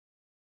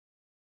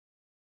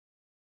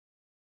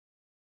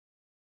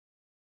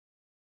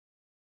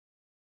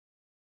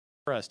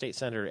State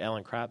Senator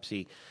Alan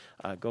Cropsey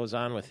goes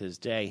on with his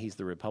day. He's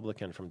the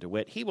Republican from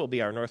DeWitt. He will be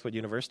our Northwood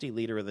University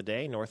Leader of the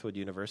Day. Northwood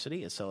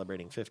University is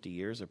celebrating 50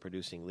 years of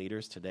producing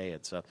leaders. Today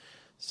it's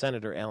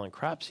Senator Alan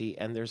Cropsey,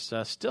 and there's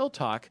still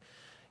talk.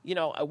 You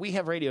know, we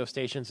have radio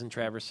stations in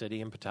Traverse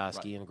City and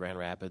Petoskey and Grand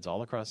Rapids,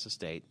 all across the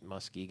state,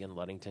 Muskegon,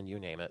 Ludington, you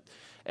name it.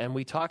 And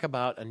we talk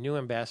about a new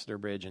Ambassador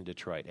Bridge in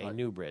Detroit, a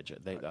new bridge,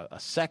 a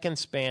second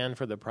span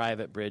for the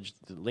private bridge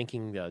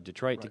linking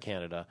Detroit to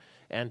Canada,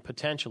 and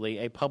potentially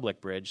a public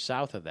bridge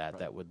south of that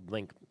that would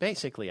link.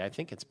 Basically, I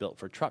think it's built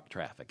for truck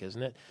traffic,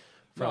 isn't it?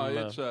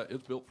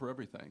 It's built for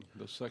everything.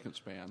 The second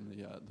span,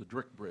 the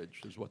Drick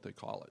Bridge is what they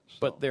call it. So.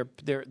 But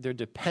they're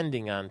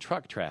depending on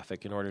truck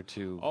traffic in order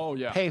to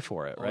pay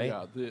for it, right?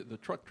 Oh, yeah. The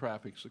truck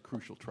traffic is the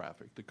crucial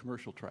traffic. The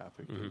commercial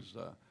traffic is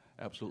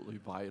absolutely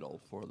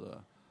vital for the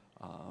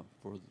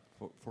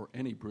for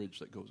any bridge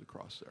that goes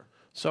across there.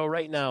 So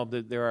right now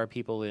there are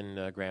people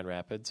in Grand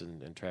Rapids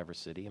and Traverse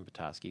City and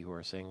Petoskey who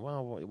are saying,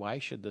 well, why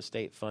should the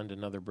state fund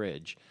another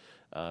bridge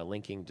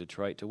linking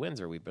Detroit to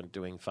Windsor? We've been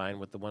doing fine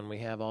with the one we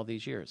have all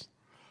these years.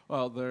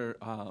 Well,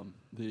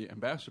 the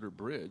Ambassador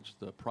Bridge,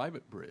 the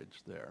private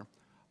bridge there,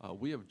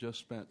 we have just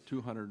spent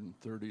 $230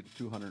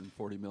 to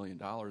 $240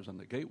 million on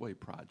the Gateway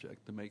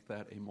project to make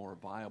that a more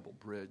viable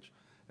bridge.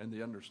 And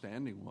the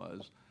understanding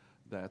was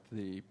that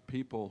the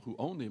people who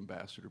own the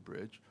Ambassador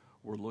Bridge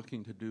were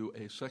looking to do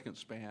a second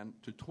span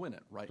to twin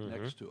it right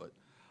next to it.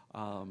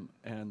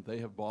 And they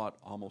have bought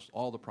almost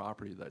all the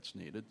property that's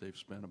needed. They've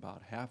spent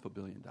about $500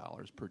 million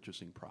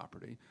purchasing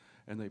property,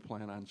 and they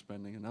plan on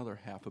spending another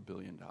 $500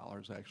 million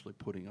actually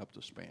putting up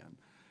the span.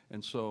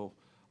 And so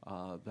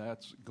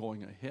that's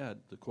going ahead.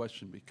 The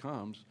question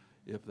becomes,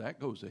 if that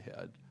goes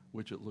ahead,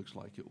 which it looks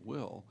like it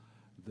will,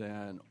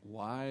 then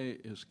why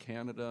is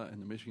Canada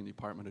and the Michigan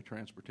Department of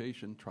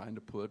Transportation trying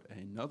to put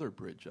another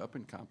bridge up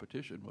in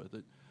competition with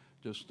it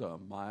just a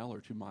mile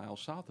or 2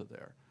 miles south of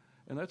there?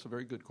 And that's a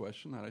very good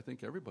question that I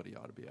think everybody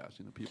ought to be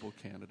asking, the people of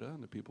Canada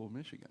and the people of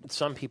Michigan.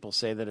 Some people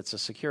say that it's a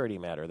security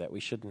matter, that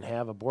we shouldn't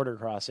have a border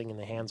crossing in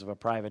the hands of a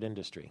private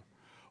industry.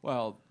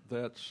 Well,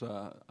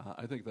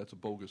 I think that's a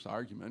bogus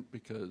argument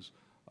because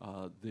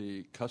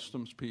the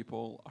customs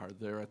people are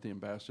there at the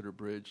Ambassador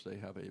Bridge. They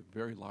have a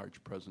very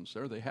large presence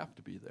there. They have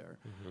to be there.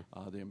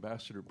 The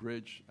Ambassador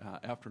Bridge,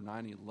 after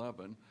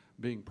 9/11,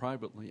 being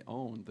privately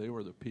owned, they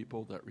were the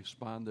people that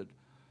responded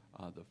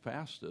the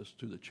fastest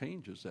to the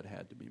changes that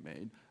had to be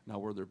made. Now,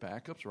 were there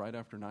backups right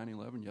after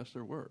 9/11? Yes,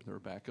 there were. There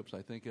were backups,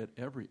 I think, at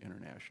every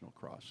international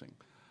crossing.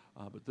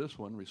 But this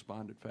one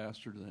responded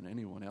faster than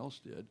anyone else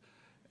did.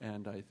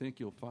 And I think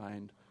you'll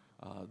find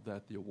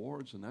that the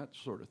awards and that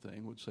sort of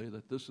thing would say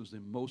that this is the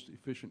most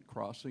efficient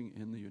crossing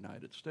in the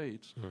United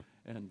States.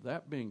 And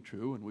that being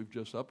true, and we've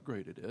just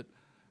upgraded it,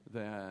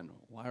 then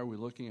why are we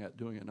looking at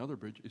doing another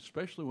bridge,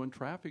 especially when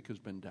traffic has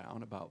been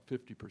down about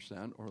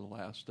 50% over the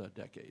last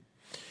decade?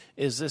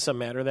 Is this a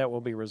matter that will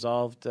be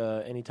resolved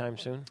anytime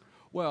soon?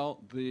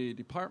 Well, the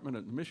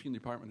Michigan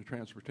Department of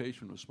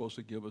Transportation was supposed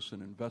to give us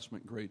an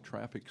investment-grade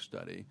traffic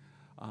study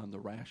on the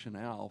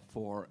rationale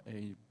for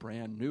a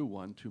brand new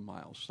one 2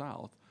 miles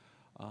south.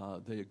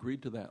 They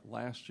agreed to that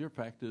last year.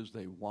 Fact is,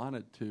 they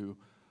wanted to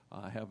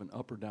have an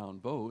up or down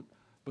vote,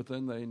 but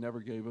then they never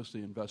gave us the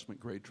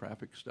investment-grade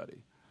traffic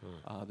study.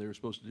 They were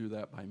supposed to do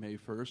that by May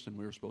 1st, and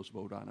we were supposed to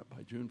vote on it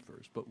by June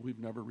 1st, but we've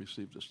never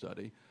received a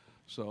study.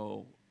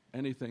 So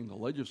anything the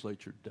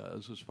legislature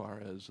does as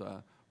far as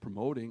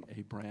promoting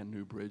a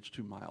brand-new bridge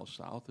 2 miles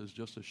south is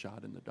just a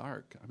shot in the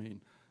dark. I mean,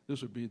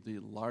 this would be the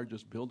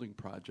largest building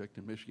project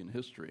in Michigan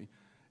history,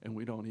 and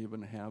we don't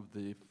even have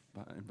the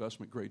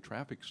investment-grade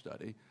traffic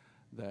study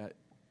that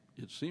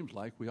it seems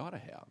like we ought to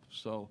have.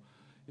 So,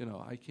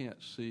 I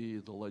can't see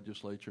the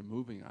legislature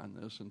moving on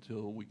this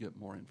until we get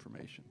more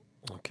information.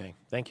 Okay.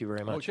 Thank you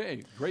very much.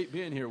 Okay. Great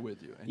being here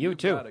with you. And you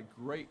too. You've got a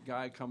great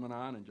guy coming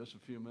on in just a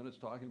few minutes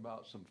talking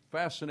about some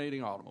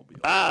fascinating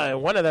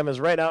automobiles. One of them is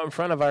right out in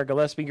front of our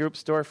Gillespie Group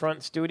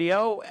storefront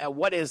studio.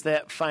 What is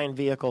that fine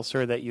vehicle,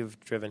 sir, that you've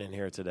driven in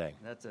here today?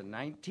 That's a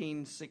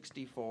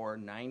 1964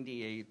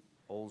 98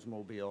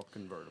 Oldsmobile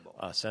convertible.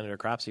 Senator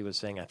Cropsey was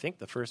saying, I think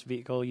the first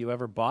vehicle you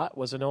ever bought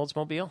was an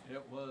Oldsmobile?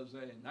 It was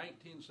a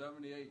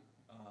 1978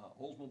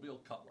 Oldsmobile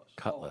Cutlass.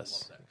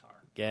 Cutlass. Oh, I love that car.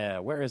 Yeah,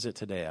 where is it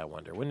today, I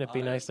wonder? Wouldn't it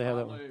be nice to have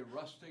that one? Probably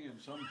rusting in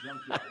some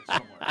junkyard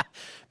somewhere.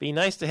 Be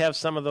nice to have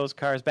some of those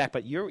cars back,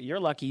 but you're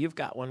lucky you've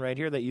got one right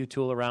here that you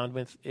tool around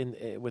with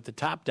with the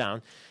top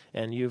down,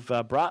 and you've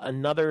brought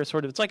another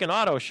sort of, it's like an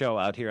auto show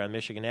out here on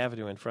Michigan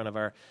Avenue in front of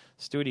our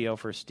studio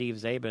for Steve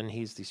Zaban.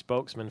 He's the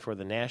spokesman for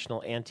the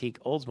National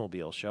Antique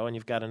Oldsmobile Show, and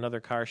you've got another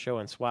car show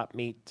and swap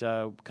meet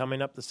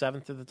coming up the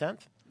 7th to the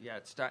 10th? Yeah,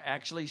 it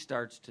actually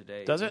starts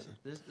today. Does it?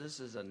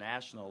 This is a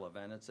national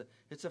event.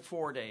 It's a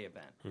 4-day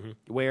event. Mm-hmm.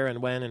 Where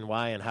and when and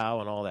why and how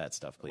and all that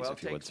stuff, please,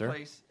 if you would, sir. Well, it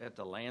takes place at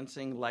the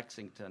Lansing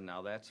Lexington.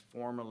 Now, that's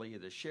formerly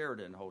the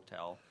Sheridan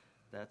Hotel.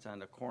 That's on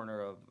the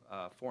corner of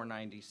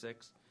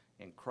 496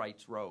 and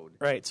Kreitz Road.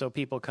 Right, so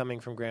people coming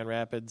from Grand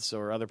Rapids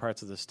or other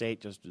parts of the state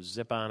just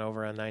zip on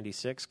over on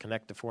 96,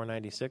 connect to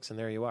 496, and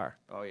there you are.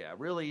 Oh, yeah,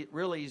 really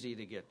easy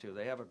to get to.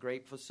 They have a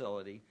great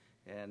facility.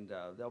 And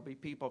there'll be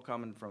people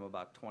coming from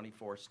about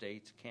 24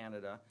 states,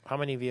 Canada. How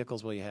many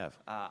vehicles will you have?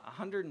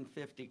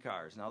 150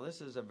 cars. Now,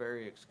 this is a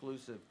very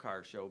exclusive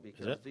car show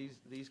because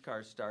these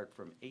cars start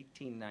from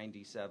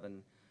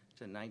 1897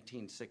 to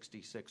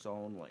 1966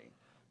 only.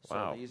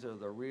 Wow. So these are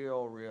the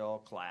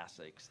real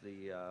classics,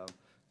 the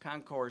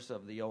concourse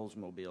of the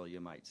Oldsmobile, you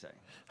might say.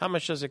 How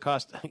much does it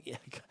cost?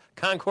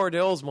 Concord to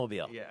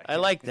Oldsmobile. Yeah. I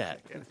like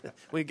that.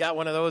 We got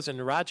one of those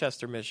in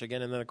Rochester,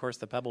 Michigan, and then of course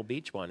the Pebble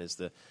Beach one is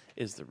the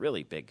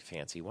really big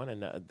fancy one,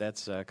 and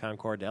that's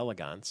Concord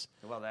Elegance.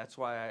 Well, that's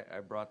why I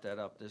brought that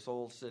up. This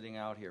old sitting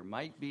out here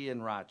might be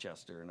in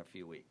Rochester in a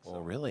few weeks. Oh,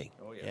 really?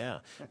 Oh, yeah. Yeah.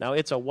 Now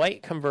it's a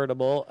white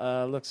convertible.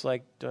 Looks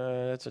like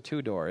it's a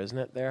 2-door, isn't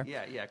it? There.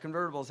 Yeah.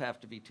 Convertibles have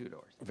to be 2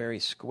 doors. Very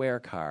square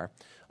car.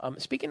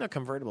 Speaking of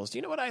convertibles, do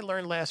you know what I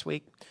learned last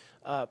week?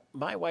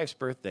 My wife's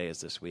birthday is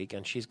this week,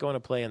 and she's going to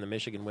play in the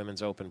Michigan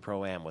Women's Open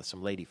Pro-Am with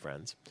some lady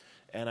friends.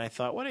 And I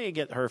thought, what do you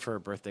get her for her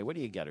birthday? What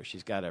do you get her?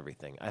 She's got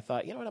everything. I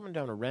thought, you know what, I'm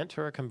going to rent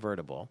her a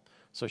convertible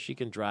so she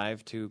can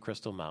drive to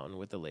Crystal Mountain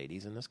with the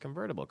ladies in this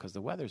convertible because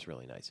the weather's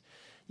really nice.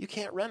 You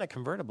can't rent a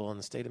convertible in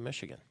the state of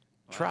Michigan.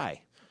 Wow.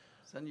 Try.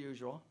 It's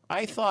unusual.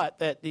 I thought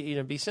that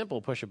it'd be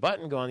simple, push a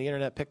button, go on the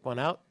internet, pick one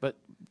out, but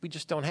we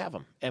just don't have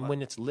them. And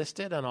when it's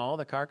listed on all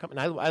the car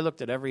companies, I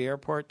looked at every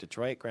airport,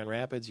 Detroit, Grand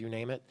Rapids, you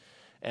name it,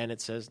 and it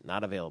says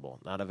not available,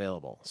 not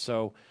available.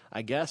 So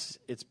I guess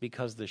it's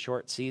because the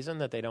short season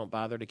that they don't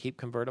bother to keep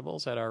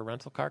convertibles at our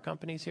rental car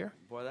companies here?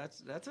 Boy,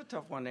 that's a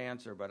tough one to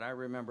answer, but I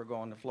remember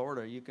going to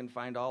Florida. You can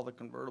find all the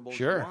convertibles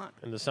you want.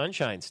 In the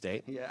Sunshine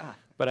State. Yeah.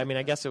 But, I mean,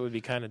 I guess it would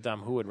be kind of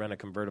dumb. Who would rent a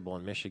convertible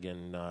in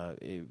Michigan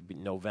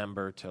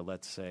November to,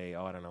 let's say,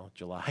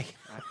 July?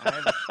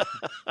 I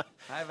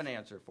have an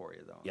answer for you,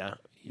 though. Yeah,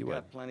 you got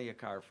would. plenty of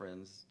car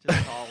friends.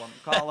 Just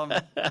call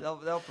them.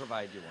 They'll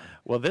provide you one.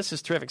 Well, this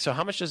is terrific. So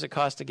how much does it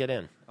cost to get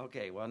in?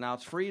 Okay, well, now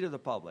it's free to the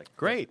public.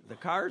 Great. The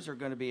cars are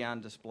going to be on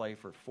display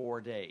for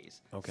 4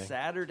 days. Okay.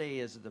 Saturday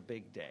is the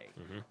big day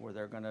where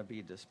they're going to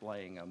be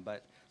displaying them.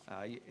 But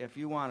if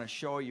you want to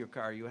show your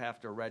car, you have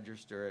to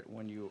register it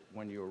when you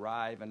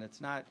arrive, and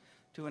it's not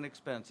too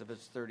inexpensive.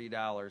 It's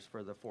 $30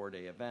 for the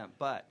 4-day event.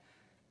 But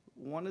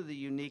one of the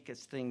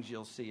uniquest things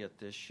you'll see at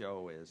this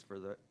show is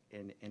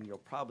and you'll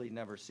probably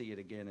never see it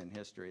again in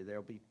history.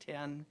 There'll be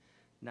 10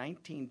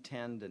 1910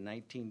 to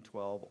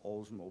 1912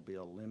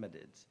 Oldsmobile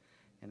Limiteds.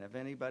 And if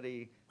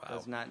anybody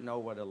does not know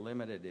what a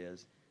limited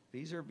is,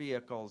 these are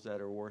vehicles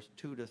that are worth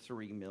 $2 to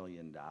 $3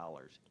 million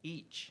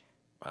each.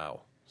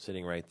 Wow.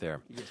 Sitting right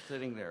there. You're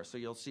sitting there, so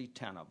you'll see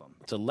 10 of them.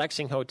 It's a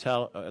Lexington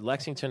Hotel,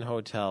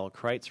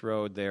 Kreitz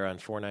Road there on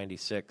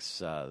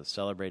 496,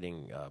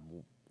 celebrating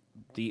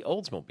the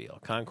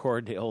Oldsmobile,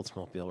 Concord the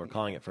Oldsmobile. We're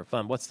calling it for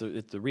fun. What's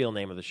the real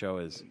name of the show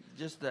is?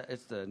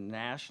 It's the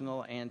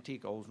National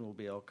Antique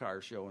Oldsmobile Car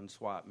Show and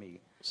Swap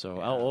Meet. So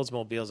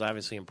Oldsmobile is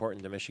obviously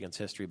important to Michigan's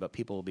history, but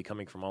people will be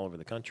coming from all over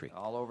the country.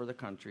 All over the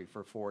country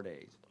for 4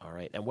 days. All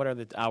right. And what are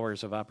the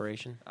hours of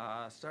operation?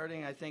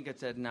 Starting, I think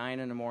it's at 9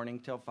 in the morning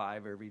till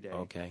 5 every day.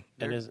 Okay.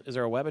 And is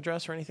there a web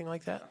address or anything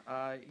like that?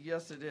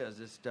 Yes, it is.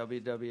 It's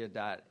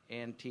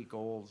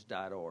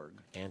www.antiqueolds.org.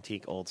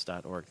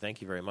 Antiqueolds.org.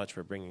 Thank you very much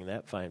for bringing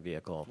that fine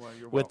vehicle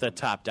you're with the welcome.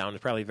 top down.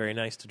 It's probably very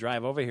nice to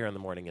drive over here in the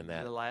morning in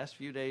that. The last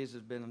few days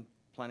has been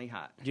plenty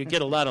hot. Do you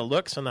get a lot of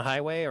looks on the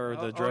highway or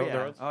the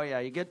roads? Oh, yeah.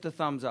 You get the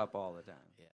thumbs up all the time.